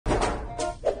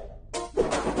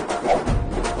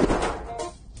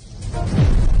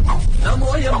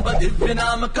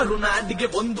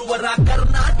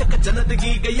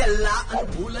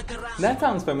That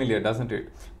sounds familiar, doesn't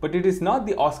it? But it is not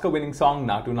the Oscar-winning song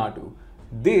Natu Natu.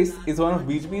 This is one of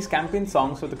BJP's campaign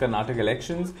songs for the Karnataka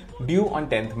elections due on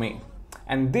 10th May.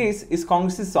 And this is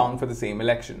Congress's song for the same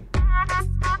election.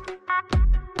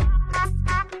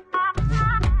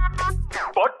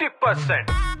 40%.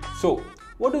 So,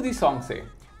 what do these songs say?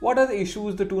 What are the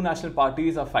issues the two national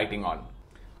parties are fighting on?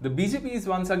 The BJP is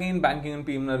once again banking on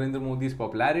PM Narendra Modi's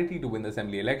popularity to win the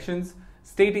assembly elections,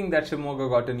 stating that Shimoga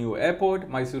got a new airport,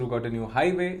 Mysuru got a new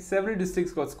highway, several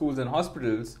districts got schools and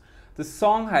hospitals. The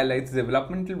song highlights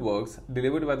developmental works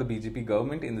delivered by the BJP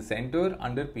government in the centre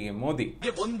under PM Modi.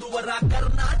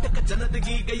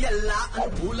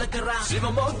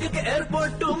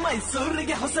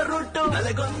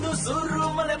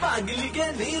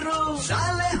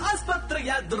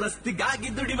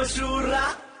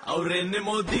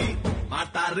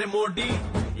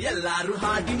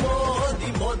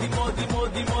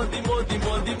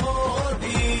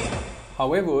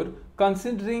 However,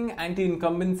 considering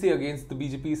anti-incumbency against the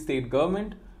BJP state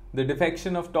government, the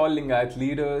defection of tall Lingayat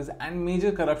leaders and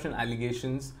major corruption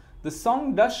allegations, the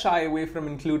song does shy away from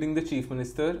including the Chief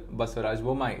Minister, Basavaraj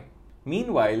Bommai.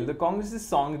 Meanwhile, the Congress's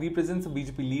song represents a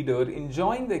BJP leader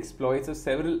enjoying the exploits of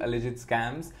several alleged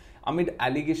scams amid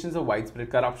allegations of widespread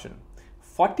corruption.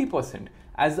 40%,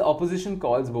 as the opposition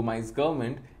calls Bommai's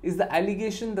government, is the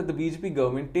allegation that the BJP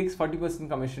government takes 40%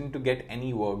 commission to get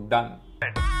any work done.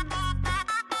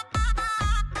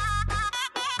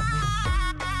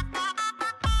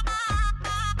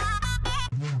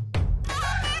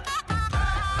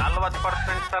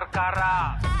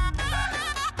 Sarkara.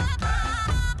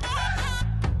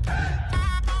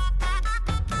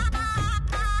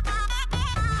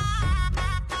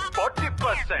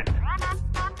 40%.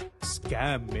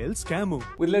 Scam.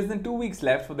 With less than 2 weeks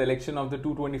left for the election of the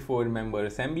 224-member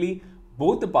assembly,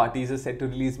 both the parties are set to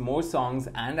release more songs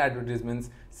and advertisements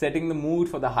setting the mood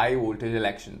for the high-voltage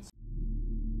elections.